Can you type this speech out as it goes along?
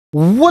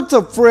What's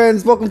up,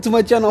 friends? Welcome to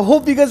my channel.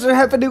 Hope you guys are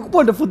having a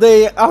wonderful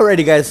day.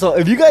 Alrighty, guys, so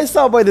if you guys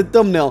saw by the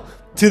thumbnail,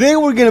 today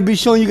we're gonna be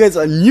showing you guys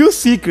a new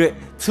secret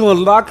to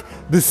unlock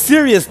the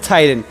Sirius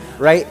Titan,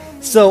 right?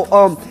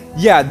 So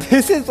yeah,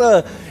 this is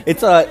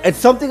it's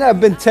something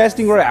I've been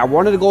testing, right? I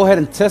wanted to go ahead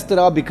and test it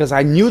out because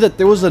I knew that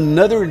there was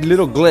another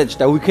little glitch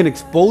that we can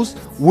expose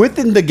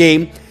within the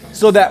game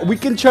so that we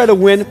can try to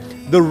win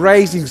the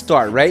Rising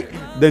Star, right?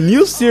 The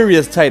new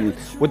Sirius Titan.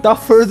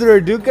 Without further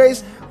ado,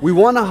 guys, we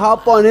want to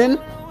hop on in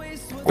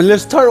and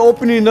let's start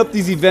opening up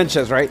these event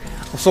chests, right?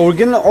 So we're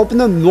gonna open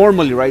them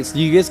normally, right? So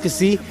you guys can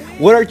see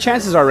what our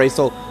chances are, right?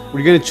 So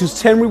we're gonna choose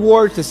 10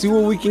 rewards to see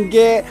what we can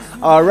get.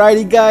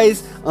 Alrighty,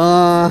 guys.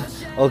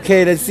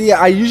 Okay, let's see.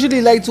 I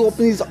usually like to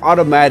open these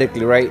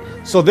automatically, right?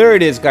 So there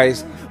it is,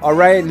 guys.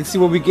 Alright, let's see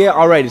what we get.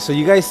 Alrighty, so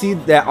you guys see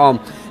that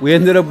we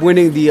ended up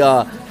winning the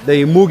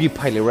𝐒𝐮𝐬𝐜𝐫𝐢𝐛𝐞𝐫𝐢𝐻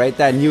pilot, right?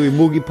 That new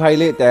𝐒𝐮𝐬𝐜𝐫𝐢𝐻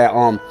pilot that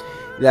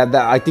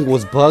I think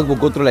was bugged. Will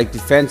go through like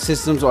defense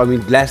systems, or I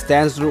mean last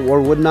stands or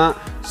whatnot.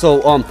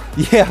 So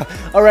yeah,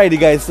 alrighty,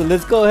 guys, so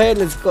let's go ahead,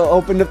 let's go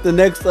open up the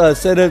next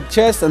set of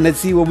chests and let's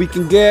see what we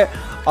can get.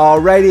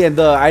 Alrighty, and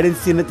I didn't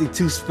see anything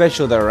too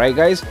special there, right,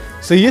 guys?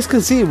 So you guys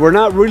can see we're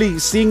not really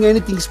seeing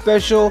anything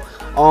special,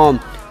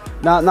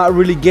 not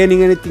really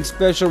getting anything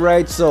special,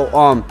 right? So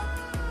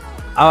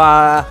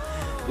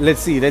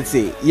let's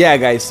see, yeah,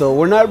 guys, so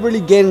we're not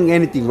really getting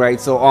anything, right?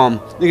 So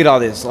look at all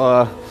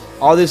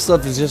this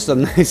stuff is just a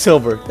nice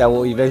silver that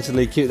will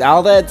eventually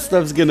all that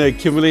stuff's gonna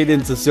accumulate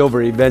into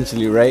silver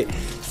eventually, right?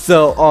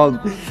 So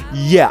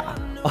yeah,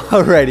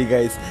 alrighty,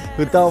 guys,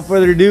 without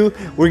further ado,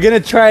 we're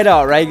gonna try it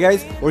out, right,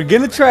 guys? We're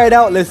gonna try it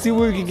out. Let's see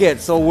what we can get.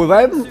 So if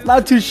I'm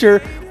not too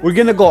sure, we're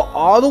gonna go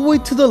all the way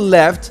to the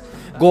left,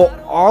 go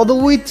all the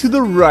way to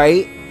the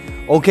right.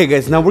 Okay,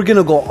 guys, now we're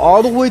gonna go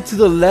all the way to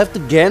the left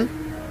again,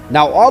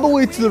 now all the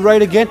way to the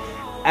right again,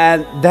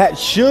 and that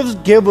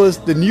should give us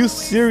the new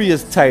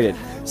Sirius Titan.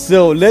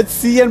 So let's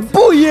see, and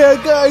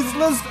booyah, guys,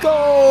 let's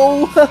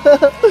go.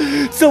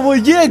 So well,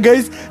 yeah,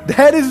 guys,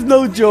 that is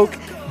no joke.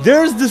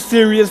 There's the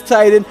Sirius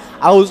Titan.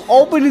 I was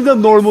opening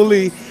them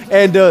normally,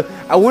 and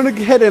I went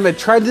ahead and I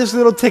tried this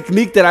little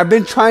technique that I've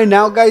been trying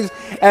out, guys,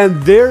 and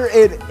there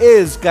it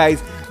is,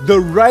 guys, the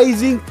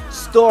Rising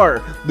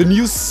Star, the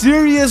new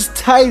Sirius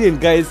Titan,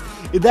 guys.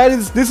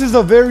 This is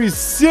a very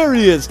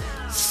serious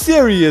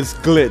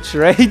glitch,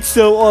 right?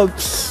 So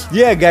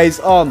yeah, guys,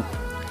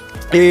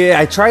 yeah,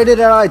 I tried it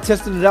out, I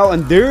tested it out,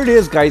 and there it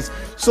is, guys.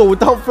 So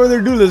without further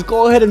ado, let's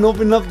go ahead and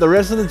open up the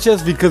rest of the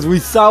chest because we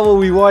saw what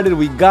we wanted,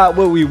 we got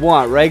what we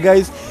want, right,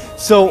 guys?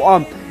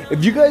 So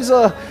if you guys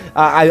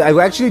I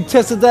actually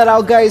tested that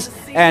out, guys,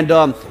 and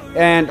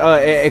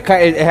it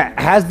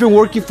has been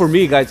working for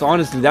me, guys.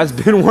 Honestly, that's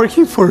been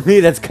working for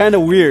me. That's kind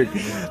of weird.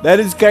 That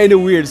is kind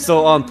of weird.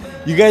 So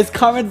you guys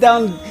comment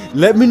down,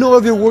 let me know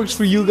if it works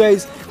for you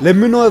guys. Let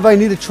me know if I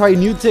need to try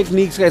new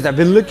techniques, guys. I've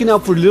been looking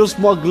out for little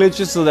small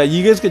glitches so that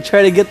you guys can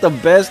try to get the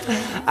best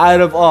out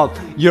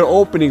of your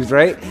openings,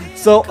 right?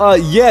 So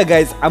yeah,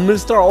 guys, I'm gonna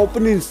start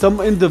opening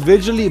some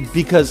individually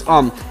because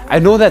I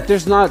know that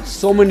there's not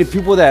so many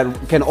people that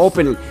can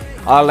open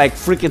like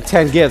freaking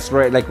 10 gifts,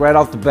 right? Like right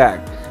off the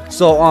bat.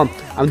 So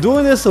I'm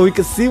doing this so we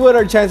can see what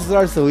our chances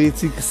are, so we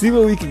can see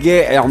what we can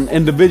get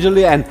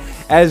individually. And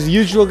as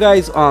usual,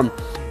 guys,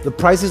 the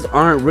prices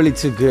aren't really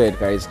too good,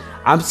 guys.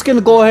 I'm just gonna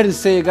go ahead and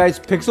say it, guys.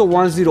 Pixel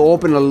wants you to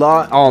open a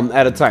lot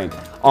at a time,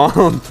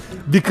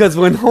 because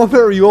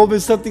whenever you open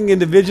something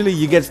individually,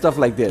 you get stuff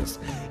like this.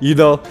 You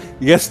know,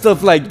 you get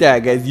stuff like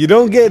that, guys. You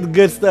don't get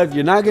good stuff.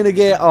 You're not gonna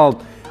get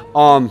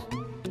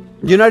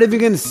you're not even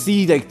gonna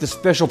see like the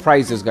special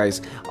prices, guys.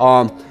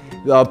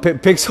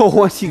 Pixel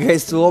wants you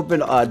guys to open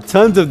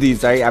tons of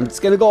these, right? I'm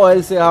just gonna go ahead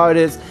and say how it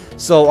is.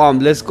 So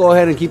let's go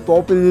ahead and keep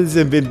opening this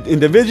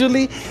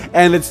individually,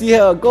 and let's see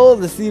how it goes.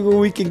 Let's see what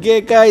we can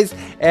get, guys.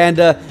 And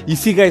you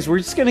see, guys, we're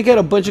just gonna get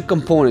a bunch of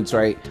components,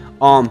 right?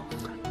 I'm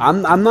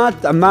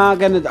not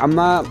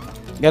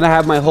gonna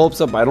have my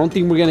hopes up. I don't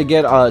think we're gonna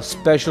get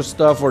special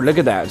stuff, or look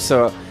at that.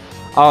 So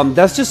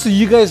that's just so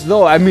you guys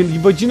know. I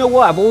mean, but you know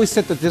what? I've always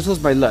said that this was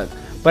my luck.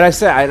 But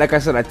like I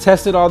said, I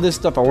tested all this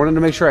stuff. I wanted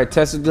to make sure I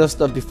tested this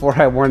stuff before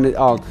I went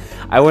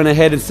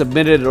ahead and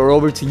submitted it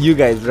over to you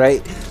guys,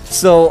 right?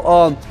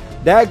 So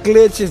that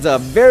glitch is a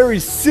very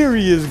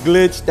serious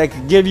glitch that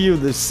could give you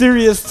the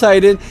Sirius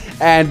Titan,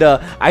 and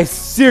I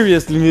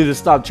seriously need to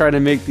stop trying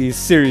to make these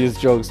serious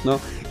jokes, no?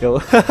 Yo.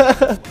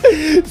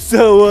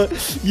 So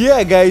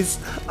yeah, guys,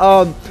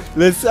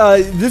 this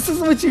is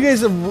what you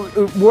guys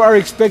are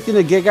expecting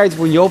to get, guys,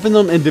 when you open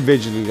them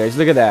individually, guys.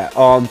 Look at that.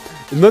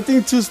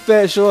 Nothing too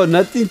special,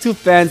 nothing too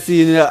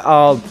fancy,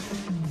 I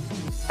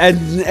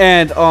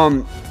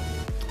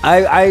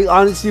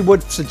honestly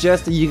would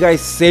suggest that you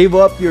guys save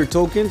up your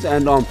tokens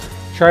and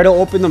try to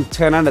open them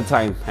 10 at a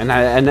time, and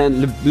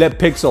then let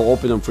Pixel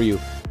open them for you.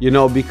 You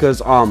know, because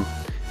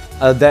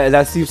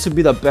that seems to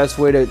be the best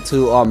way to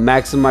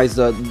maximize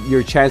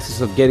your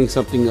chances of getting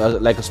something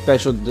like a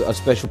special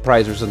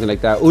prize or something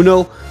like that.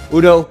 Uno,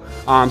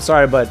 I'm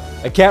sorry, but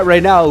I can't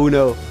right now,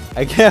 Uno.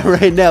 I can't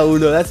right now,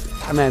 Uno. That's,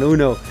 man,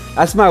 Uno.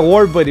 That's my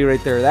war buddy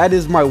right there. That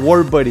is my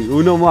war buddy,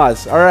 Uno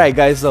Mas. All right,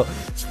 guys. So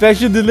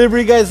special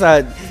delivery, guys.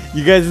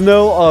 You guys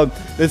know.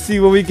 Let's see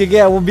what we can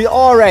get. We'll be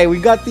all right. We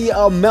got the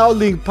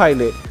𝐿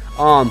pilot.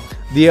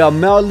 The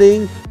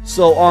𝐿.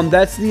 So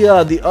that's the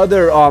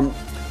other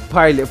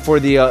pilot for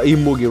the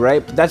𝐒𝐮𝐬𝐫𝐢,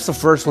 right? That's the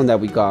first one that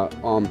we got.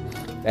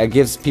 That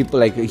gives people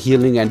like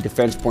healing and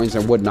defense points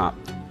and whatnot.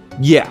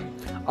 Yeah.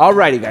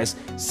 Alrighty, guys.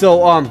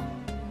 So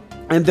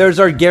and there's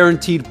our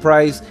guaranteed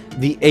prize,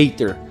 the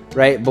Aether,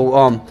 right?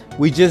 But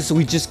we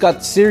just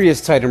got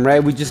Sirius Titan,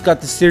 right? We just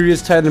got the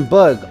Sirius Titan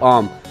bug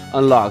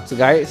unlocked,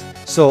 guys.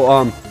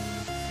 So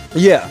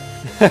yeah.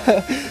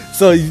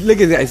 So look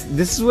at this.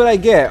 This is what I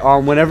get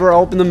whenever I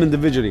open them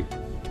individually.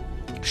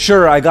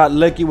 Sure, I got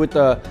lucky with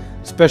the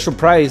special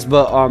prize,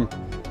 but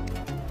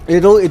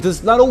it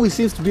does not always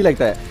seems to be like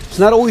that. It's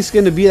not always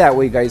going to be that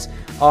way, guys.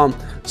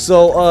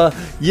 So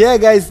yeah,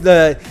 guys,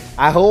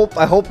 I hope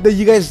that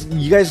you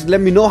guys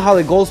let me know how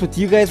it goes with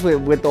you guys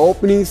with the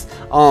openings.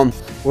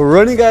 We're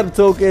running out of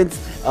tokens.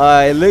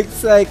 It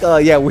looks like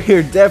yeah,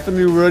 we're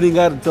definitely running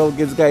out of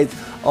tokens, guys.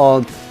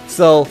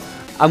 So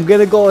I'm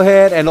gonna go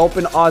ahead and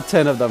open all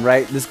 10 of them,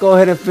 right? Let's go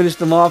ahead and finish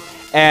them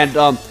off. And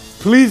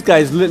please,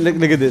 guys,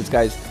 look at this,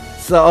 guys.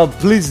 So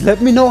please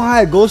let me know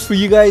how it goes for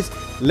you guys.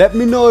 Let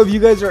me know if you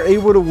guys are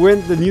able to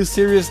win the new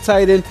Sirius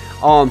Titan.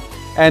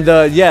 And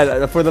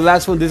yeah, for the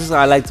last one, this is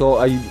I like to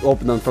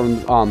open them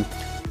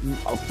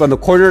from the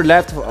corner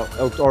left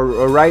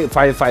or right,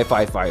 5, 5,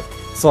 5, 5.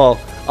 So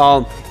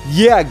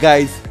yeah,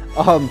 guys,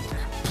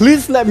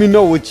 please let me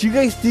know what you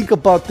guys think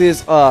about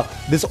this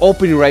this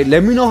opening, right?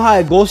 Let me know how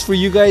it goes for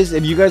you guys.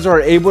 If you guys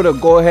are able to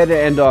go ahead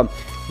and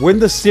win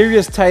the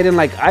Sirius Titan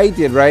like I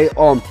did, right?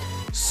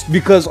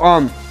 Because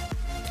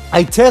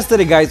I tested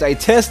it, guys. I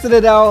tested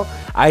it out.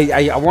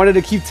 I wanted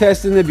to keep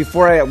testing it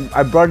before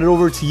I brought it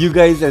over to you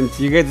guys and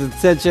to you guys'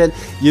 attention.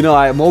 You know,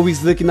 I'm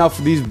always looking out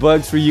for these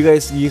bugs for you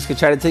guys, so you guys can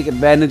try to take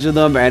advantage of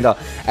them and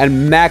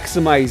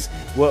maximize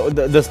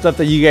the stuff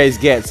that you guys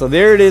get. So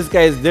there it is,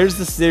 guys. There's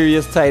the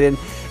Sirius Titan.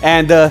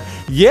 And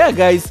yeah,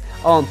 guys,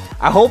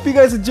 I hope you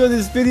guys enjoyed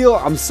this video.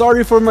 I'm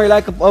sorry for my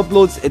lack of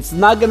uploads. It's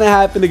not gonna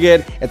happen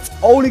again. It's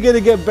only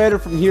gonna get better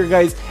from here,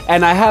 guys.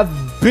 And I have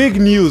big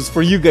news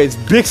for you guys.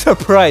 Big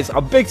surprise.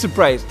 A big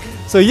surprise.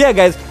 So yeah,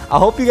 guys, I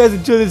hope you guys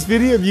enjoyed this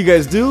video. If you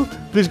guys do,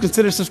 please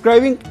consider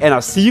subscribing, and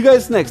I'll see you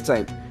guys next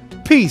time.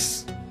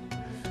 Peace.